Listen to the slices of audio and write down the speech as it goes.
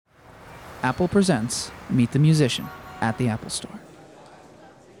Apple presents Meet the Musician at the Apple Store.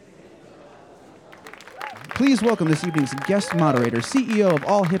 Please welcome this evening's guest moderator, CEO of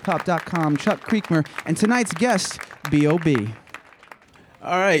AllHipHop.com, Chuck Creekmer, and tonight's guest, B.o.B.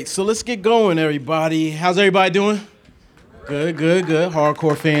 All right, so let's get going, everybody. How's everybody doing? Good.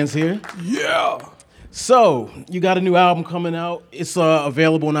 Hardcore fans here. Yeah. So, you got a new album coming out. It's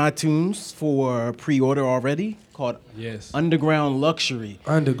available on iTunes for pre-order already, called Underground Luxury.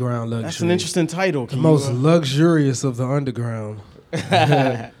 Underground Luxury. That's an interesting title. The most luxurious of the underground.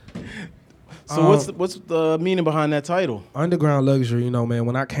 So what's the meaning behind that title? Underground Luxury, man,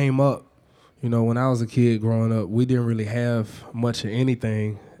 when I came up, when I was a kid growing up, we didn't really have much of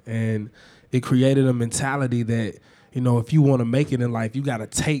anything. And it created a mentality that, if you want to make it in life, you got to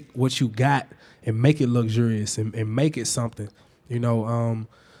take what you got and make it luxurious and make it something. Getting a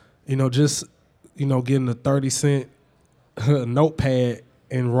 30-cent notepad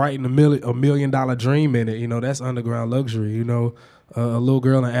and writing $1 million dream in it, that's underground luxury. A little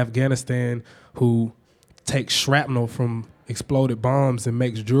girl in Afghanistan who takes shrapnel from exploded bombs and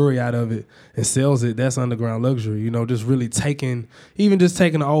makes jewelry out of it and sells it, that's underground luxury. Just really taking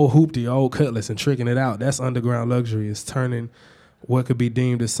an old hoopty, old cutlass and tricking it out, that's underground luxury. It's turning what could be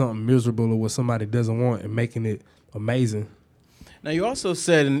deemed as something miserable or what somebody doesn't want and making it amazing. Now, you also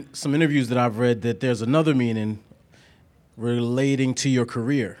said in some interviews that I've read that there's another meaning relating to your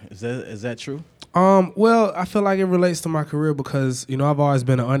career. Is that true? Well, I feel like it relates to my career because, I've always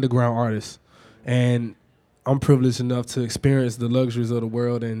been an underground artist, and I'm privileged enough to experience the luxuries of the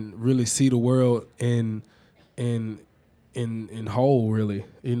world and really see the world in whole, really,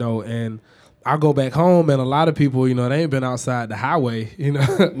 and I go back home and a lot of people, they ain't been outside the highway,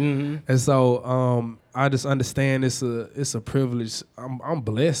 Mm-hmm. And so I just understand it's a privilege. I'm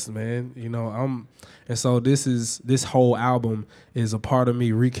blessed, man, and so this whole album is a part of me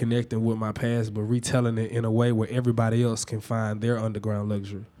reconnecting with my past, but retelling it in a way where everybody else can find their underground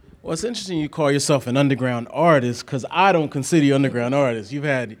luxury. Well, it's interesting you call yourself an underground artist because I don't consider you underground artist. You've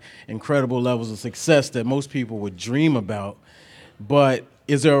had incredible levels of success that most people would dream about. But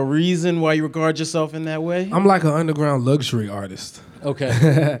is there a reason why you regard yourself in that way? I'm like an underground luxury artist.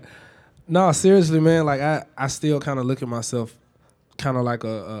 Okay. No, seriously, man. Like I still kind of look at myself kind of like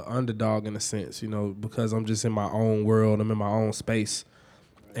a underdog in a sense, because I'm just in my own world. I'm in my own space.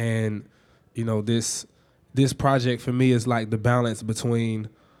 And, this project for me is like the balance between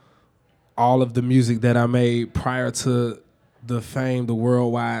all of the music that I made prior to the fame, the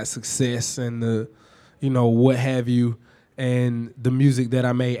worldwide success, and the, what have you, and the music that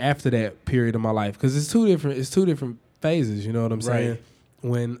I made after that period of my life. Because it's two different phases, you know what I'm saying? Right.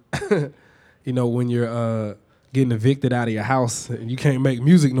 When you're getting evicted out of your house and you can't make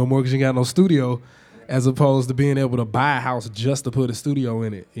music no more because you got no studio, as opposed to being able to buy a house just to put a studio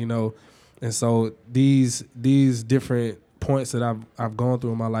in it, And so these different points that I've gone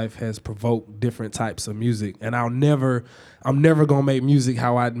through in my life has provoked different types of music. And I'm never gonna make music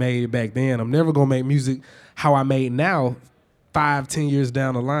how I made it back then. I'm never gonna make music how I made now 5-10 years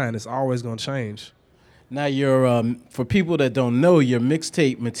down the line. It's always gonna change. Now, for people that don't know, your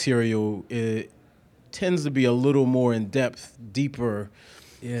mixtape material, it tends to be a little more in-depth, deeper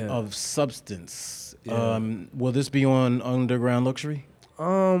of substance. Yeah. Will this be on Underground Luxury?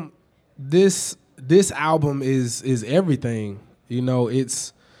 This album is everything.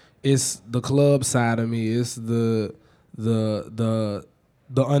 It's the club side of me. It's the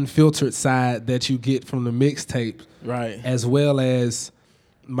unfiltered side that you get from the mixtape, right? As well as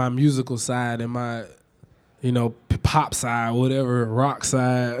my musical side and my pop side, whatever, rock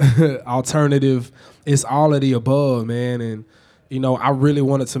side, alternative. It's all of the above, man. And I really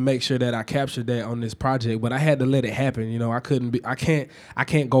wanted to make sure that I captured that on this project, but I had to let it happen. I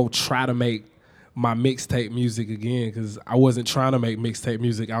can't go try to make my mixtape music again because I wasn't trying to make mixtape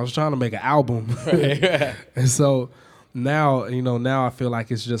music. I was trying to make an album. Right. And so now I feel like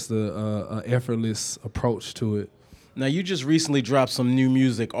it's just a effortless approach to it. Now, you just recently dropped some new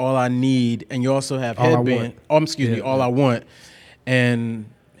music, All I Need, and you also have Headband. All I Want and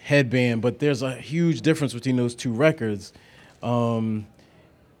Headband, but there's a huge difference between those two records. The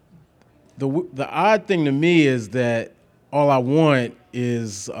odd thing to me is that All I Want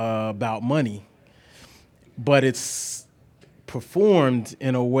is about money, but it's performed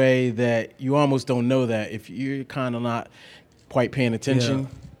in a way that you almost don't know that if you're kind of not quite paying attention. Yeah.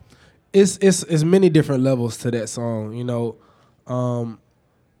 It's many different levels to that song,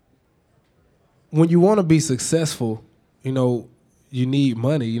 when you want to be successful, you need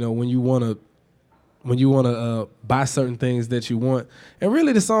money, when you want to buy certain things that you want. And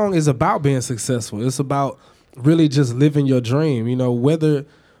really the song is about being successful. It's about really just living your dream, whether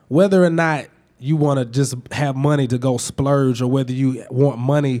whether or not you want to just have money to go splurge or whether you want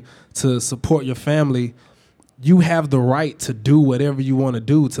money to support your family, you have the right to do whatever you want to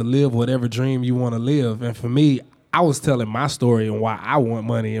do, to live whatever dream you want to live. And for me, I was telling my story and why I want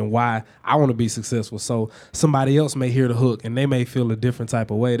money and why I want to be successful. So somebody else may hear the hook and they may feel a different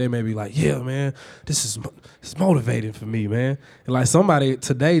type of way. They may be like, yeah, man, this is motivating for me, man. And like somebody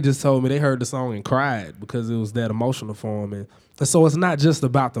today just told me they heard the song and cried because it was that emotional for them. And so it's not just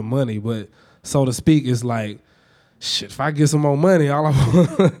about the money, but so to speak, it's like, shit, if I get some more money, all I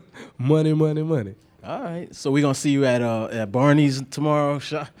want, money, money, money. All right, so we're gonna see you at Barney's tomorrow,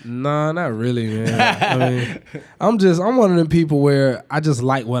 Sha? Nah, not really, man. I mean, I'm one of them people where I just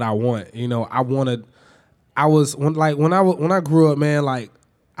like what I want. You know, when I grew up, man, like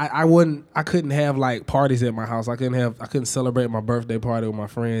I couldn't have like parties at my house. I couldn't celebrate my birthday party with my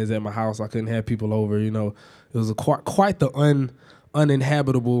friends at my house. I couldn't have people over. You know, it was quite the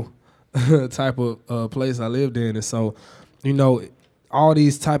uninhabitable type of place I lived in, and so, you know, all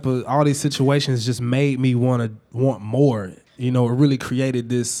these situations just made me want more. You know, it really created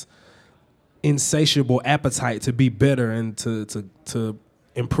this insatiable appetite to be better and to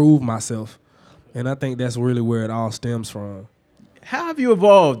improve myself. And I think that's really where it all stems from. How have you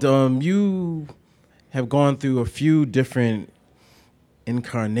evolved? You have gone through a few different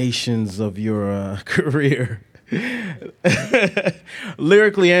incarnations of your career.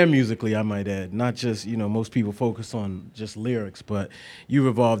 Lyrically and musically, I might add. Not just, you know, most people focus on just lyrics, but you've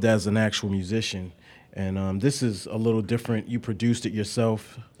evolved as an actual musician. And this is a little different. You produced it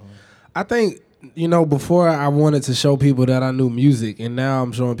yourself. I think, you know, before I wanted to show people that I knew music, and now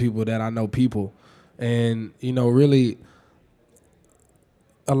I'm showing people that I know people. And, you know, really,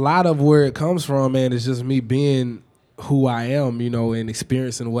 a lot of where it comes from, man, is just me being who I am, you know, and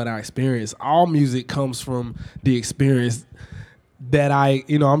experiencing what I experience. All music comes from the experience that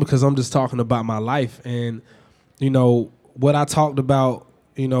because I'm just talking about my life. And, you know, what I talked about,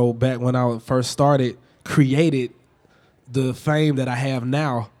 you know, back when I first started, created the fame that I have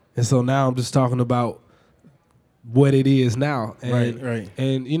now. And so now I'm just talking about what it is now. And, right.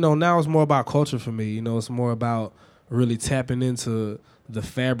 And, you know, now it's more about culture for me. You know, it's more about really tapping into the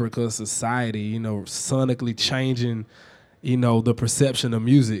fabric of society, you know, sonically changing, you know, the perception of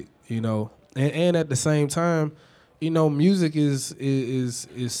music, you know. And at the same time, you know, music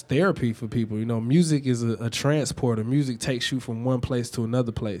is therapy for people. You know, music is a transporter. Music takes you from one place to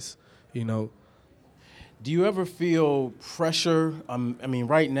another place, you know. Do you ever feel pressure? I mean,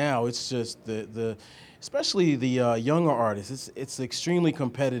 right now it's just especially the younger artists. It's extremely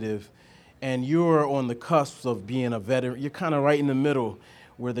competitive, and you're on the cusp of being a veteran. You're kind of right in the middle,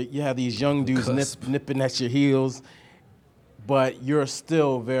 where you have these young dudes nipping at your heels, but you're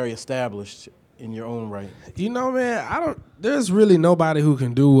still very established in your own right. You know, man, there's really nobody who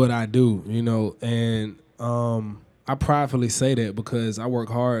can do what I do, you know, and I pridefully say that because I work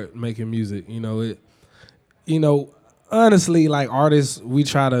hard making music. You know, honestly, like artists, we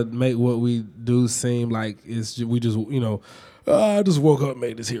try to make what we do seem like we just, you know, I just woke up and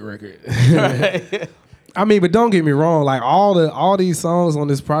made this hit record. Right. I mean, but don't get me wrong, like all these songs on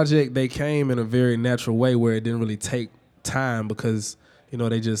this project, they came in a very natural way where it didn't really take time because, you know,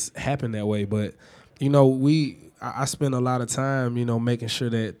 they just happened that way. But, you know, I spend a lot of time, you know, making sure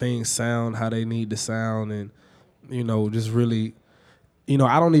that things sound how they need to sound and, you know, just really, you know,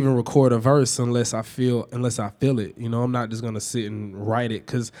 I don't even record a verse unless I feel it. You know, I'm not just going to sit and write it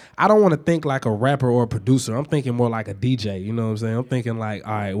because I don't want to think like a rapper or a producer. I'm thinking more like a DJ, you know what I'm saying? I'm thinking like,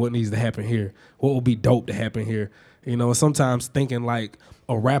 all right, what needs to happen here? What would be dope to happen here? You know, sometimes thinking like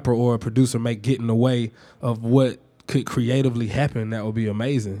a rapper or a producer may get in the way of what could creatively happen. That would be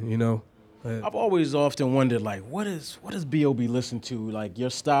amazing, you know? I've always often wondered, like, what does B.o.B listen to? Like, your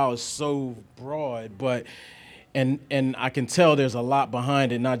style is so broad, but... And I can tell there's a lot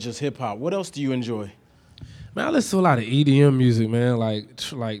behind it, not just hip hop. What else do you enjoy? Man, I listen to a lot of EDM music, man, like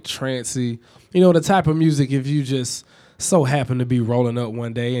trancey. You know, the type of music if you just so happen to be rolling up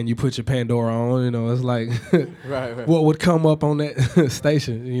one day and you put your Pandora on, you know, it's like right. What would come up on that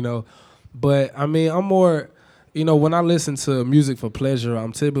station, you know. But, I mean, I'm more, you know, when I listen to music for pleasure,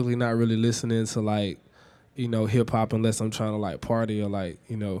 I'm typically not really listening to, like, you know, hip-hop unless I'm trying to, like, party or, like,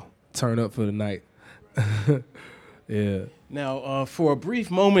 you know, turn up for the night. Yeah. Now, for a brief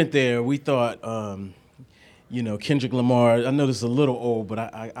moment there, we thought, you know, Kendrick Lamar. I know this is a little old, but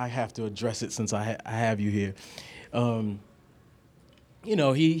I have to address it since I have you here. You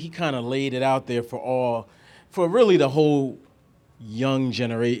know, he kind of laid it out there for really the whole young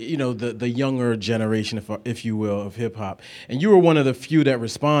generation. You know, the younger generation, if you will, of hip hop. And you were one of the few that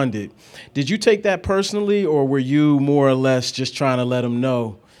responded. Did you take that personally, or were you more or less just trying to let him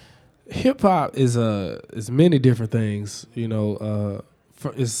know Hip hop is many different things. You know,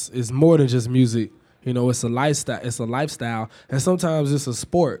 it's more than just music. You know, it's a lifestyle. It's a lifestyle, and sometimes it's a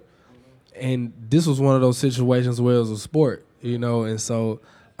sport. And this was one of those situations where it was a sport. You know, and so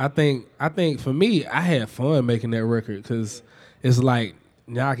I think for me, I had fun making that record because it's like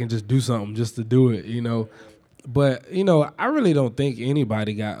now I can just do something just to do it. You know. But, you know, I really don't think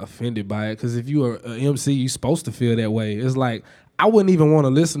anybody got offended by it because if you are an MC, you're supposed to feel that way. It's like, I wouldn't even want to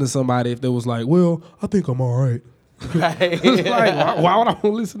listen to somebody if they was like, well, I think I'm all right. Right. It's like, why would I want to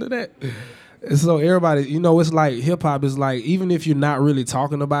listen to that? And so everybody, you know, it's like hip-hop is like, even if you're not really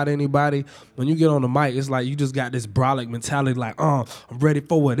talking about anybody, when you get on the mic, it's like you just got this brolic mentality like, I'm ready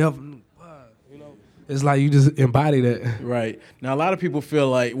for whatever. It's like you just embody that. Right. Now, a lot of people feel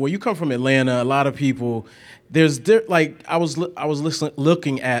like, well, you come from Atlanta. A lot of people, like I was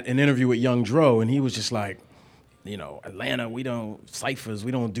looking at an interview with Young Dro, and he was just like, you know, Atlanta, we don't ciphers,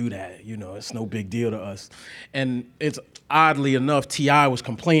 we don't do that. You know, it's no big deal to us. And it's oddly enough, T.I. was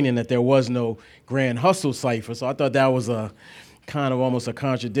complaining that there was no Grand Hustle cipher. So I thought that was a kind of almost a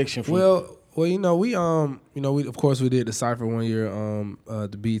contradiction. Well, you know, we of course we did the cipher one year,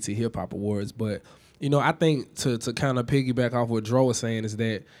 the BET Hip Hop Awards, but. You know, I think to kind of piggyback off what Dro was saying is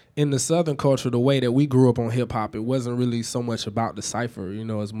that in the Southern culture, the way that we grew up on hip hop, it wasn't really so much about the cipher, you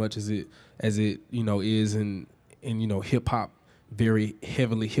know, as much as it you know is in you know hip hop, very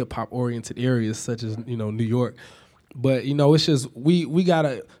heavily hip hop oriented areas such as you know New York. But you know, it's just we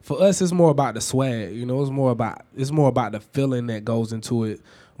gotta, for us, it's more about the swag. You know, it's more about the feeling that goes into it,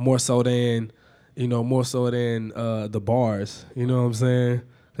 more so than the bars. You know what I'm saying?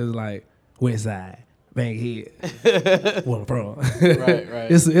 Cause like West Side. Bang head. Well, bro. Right.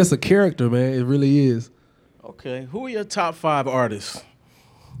 It's a character, man. It really is. Okay. Who are your top 5 artists?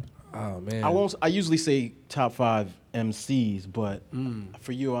 Oh man. I usually say top 5 MCs, but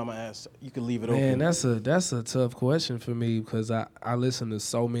for you, I'm gonna ask. You can leave it open. Man, that's a tough question for me because I listen to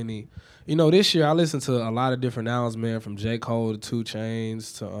so many. You know, this year I listened to a lot of different albums, man, from J. Cole to 2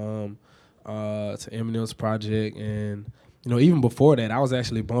 Chainz to Eminem's project and. You know, even before that, I was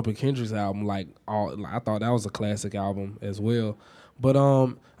actually bumping Kendrick's album. I thought that was a classic album as well. But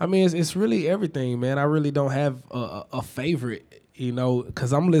I mean, it's really everything, man. I really don't have a favorite, you know,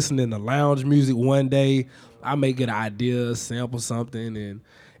 because I'm listening to lounge music one day. I may get an idea, sample something,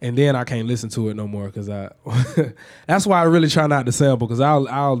 and then I can't listen to it no more because that's why I really try not to sample because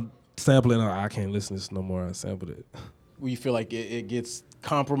I'll sample it and I can't listen to this no more. I sampled it. You feel like it gets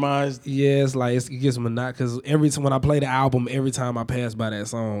compromised? Yeah, it's like it gets monotonous because every time when I play the album, every time I pass by that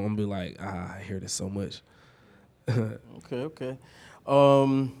song, I'm gonna be like, I hear this so much. Okay.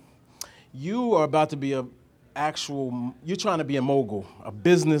 You are about to be you're trying to be a mogul, a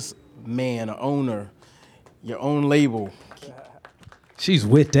businessman, an owner, your own label. She's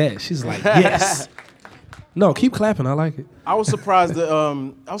with that. She's like, yes. No, keep clapping. I like it. I was surprised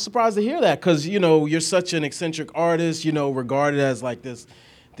to hear that because you know you're such an eccentric artist. You know, regarded as like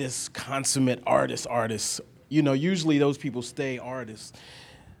this consummate artist. You know, usually those people stay artists.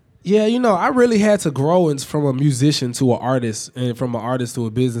 Yeah, you know, I really had to grow from a musician to an artist, and from an artist to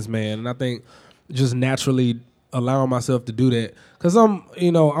a businessman, and I think just naturally allowing myself to do that because I'm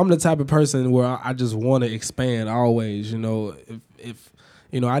the type of person where I just want to expand always. You know, if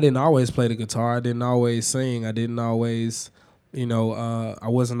you know, I didn't always play the guitar. I didn't always sing. I didn't always, I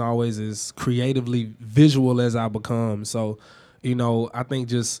wasn't always as creatively visual as I become. So, you know, I think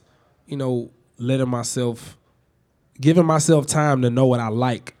just, you know, giving myself time to know what I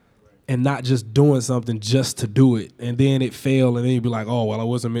like and not just doing something just to do it. And then it failed and then you'd be like, oh, well, I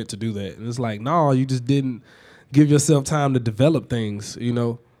wasn't meant to do that. And it's like, no, you just didn't give yourself time to develop things, you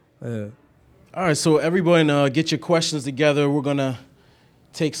know. All right, so everyone get your questions together. We're going to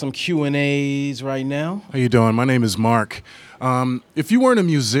take some Q&As right now. How you doing? My name is Mark. If you weren't a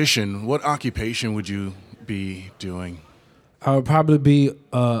musician, what occupation would you be doing? I would probably be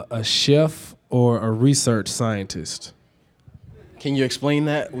a chef or a research scientist. Can you explain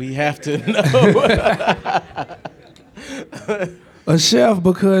that? We have to know. A chef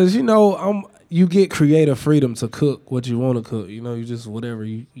because, you know, you get creative freedom to cook what you want to cook. You know, you just whatever,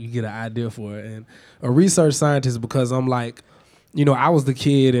 you get an idea for it. And a research scientist because I'm like, you know, I was the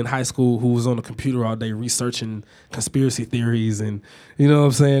kid in high school who was on the computer all day researching conspiracy theories and, you know what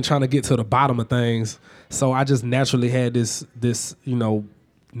I'm saying, trying to get to the bottom of things. So I just naturally had this, you know,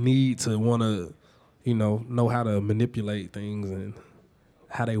 need to want to, you know how to manipulate things and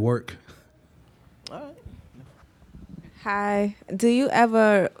how they work. All right. Hi. Do you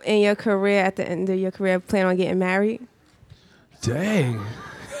ever, in your career, at the end of your career, plan on getting married? Dang.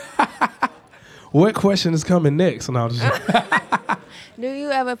 What question is coming next? No, Do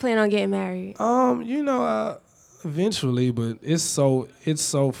you ever plan on getting married? Eventually, but it's so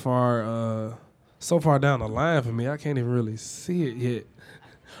far down the line for me. I can't even really see it yet.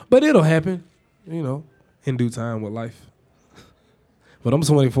 But it'll happen, in due time with life. But I'm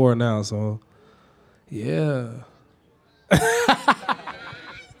 24 now, so yeah.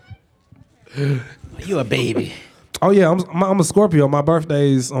 You a baby. Oh yeah, I'm a Scorpio. My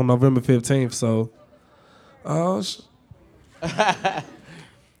birthday's on November 15th, so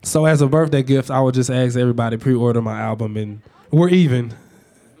so as a birthday gift, I would just ask everybody pre-order my album, and we're even.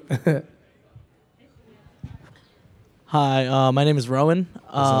 Hi, my name is Rowan.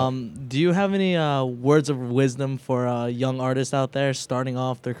 Do you have any words of wisdom for young artists out there starting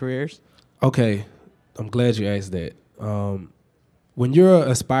off their careers? Okay, I'm glad you asked that. When you're an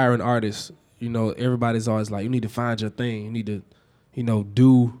aspiring artist, everybody's always like, you need to find your thing. You need to,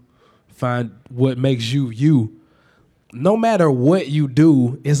 find what makes you you. No matter what you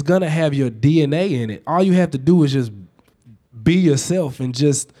do, it's gonna have your DNA in it. All you have to do is just be yourself and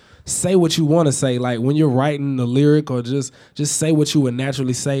just say what you want to say. Like when you're writing a lyric, or just say what you would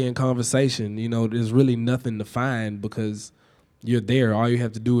naturally say in conversation. There's really nothing to find because you're there. All you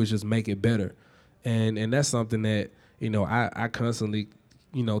have to do is just make it better. And that's something that, I constantly,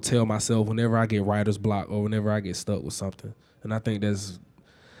 tell myself whenever I get writer's block or whenever I get stuck with something. And I think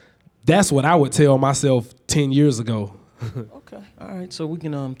that's what I would tell myself 10 years ago. Okay. All right. So we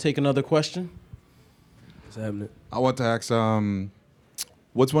can take another question. What's happening? I want to ask,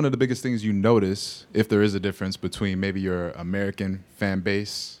 what's one of the biggest things you notice, if there is a difference, between maybe your American fan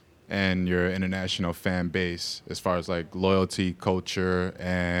base and your international fan base as far as like loyalty, culture,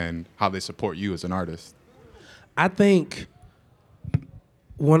 and how they support you as an artist? I think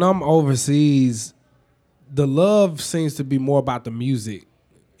when I'm overseas, the love seems to be more about the music,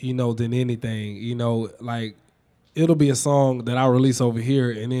 than anything. Like it'll be a song that I release over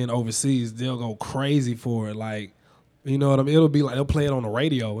here, and then overseas they'll go crazy for it. Like, you know what I mean? It'll be like they'll play it on the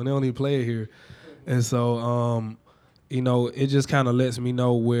radio, and they don't even play it here. And so, it just kind of lets me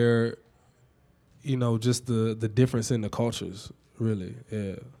know where, just the difference in the cultures, really.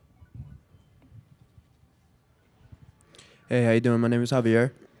 Yeah. Hey, how you doing? My name is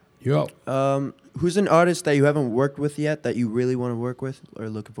Javier. Yup. Who's an artist that you haven't worked with yet that you really want to work with or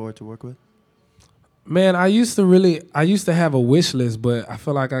looking forward to work with? Man, I used to have a wish list, but I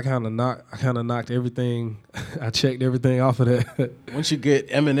feel like I kind of knocked everything. I checked everything off of that. Once you get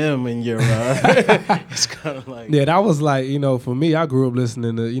Eminem in your, it's kind of like yeah, that was like for me. I grew up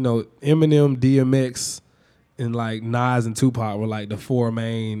listening to Eminem, DMX, and like Nas and Tupac were like the four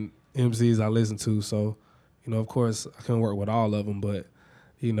main MCs I listened to. So, of course I couldn't work with all of them, but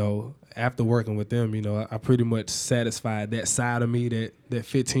after working with them, I pretty much satisfied that side of me, that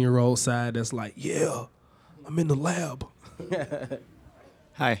 15-year-old side that's like, yeah, I'm in the lab.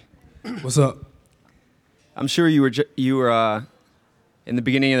 Hi. What's up? I'm sure you were in the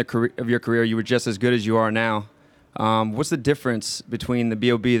beginning of your career, you were just as good as you are now. What's the difference between the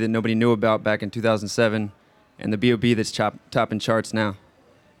B.o.B that nobody knew about back in 2007 and the B.o.B that's topping charts now?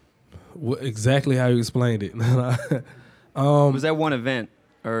 Exactly how you explained it. Was that one event?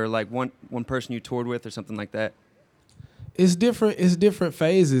 Or like one person you toured with or something like that? It's different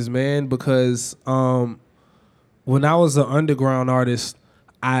phases, man, because when I was an underground artist,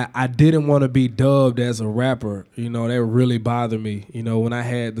 I didn't want to be dubbed as a rapper. That really bothered me. When I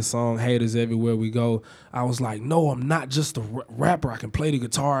had the song Haters Everywhere We Go, I was like, no, I'm not just a rapper. I can play the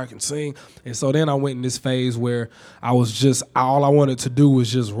guitar, I can sing. And so then I went in this phase where all I wanted to do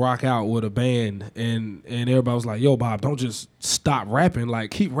was just rock out with a band. And everybody was like, yo, Bob, don't just stop rapping.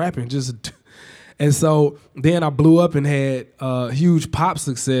 Like, keep rapping. And so then I blew up and had huge pop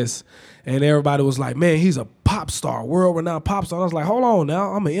success. And everybody was like, man, he's a pop star, world-renowned pop star. And I was like, hold on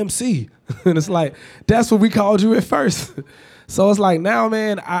now, I'm an MC. And it's like, that's what we called you at first. So it's like, now,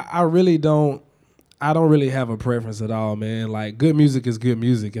 man, I don't really have a preference at all, man. Like, good music is good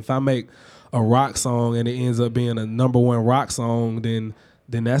music. If I make a rock song and it ends up being a #1 rock song, then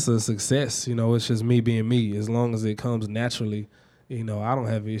that's a success. It's just me being me. As long as it comes naturally, I don't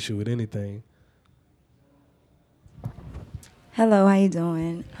have an issue with anything. Hello, how you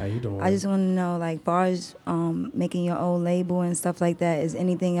doing? How you doing? I just want to know, like, far as making your own label and stuff like that, is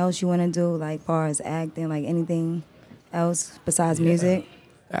anything else you want to do, like, far as acting, like anything else besides music?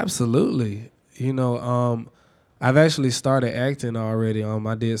 Absolutely. I've actually started acting already.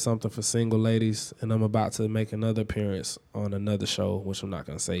 I did something for Single Ladies, and I'm about to make another appearance on another show, which I'm not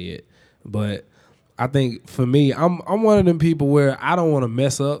gonna say yet. But I think for me, I'm one of them people where I don't want to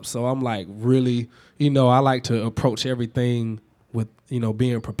mess up, so I'm like really, I like to approach everything with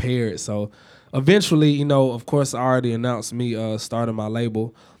being prepared. So eventually, you know, of course, I already announced me starting my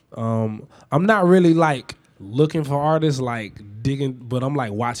label. I'm not really like looking for artists, like digging, but I'm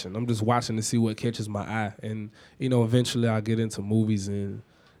like watching. I'm just watching to see what catches my eye, and you know, eventually I'll get into movies and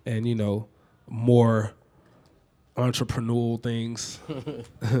you know, more entrepreneurial things.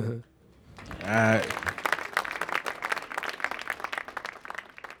 I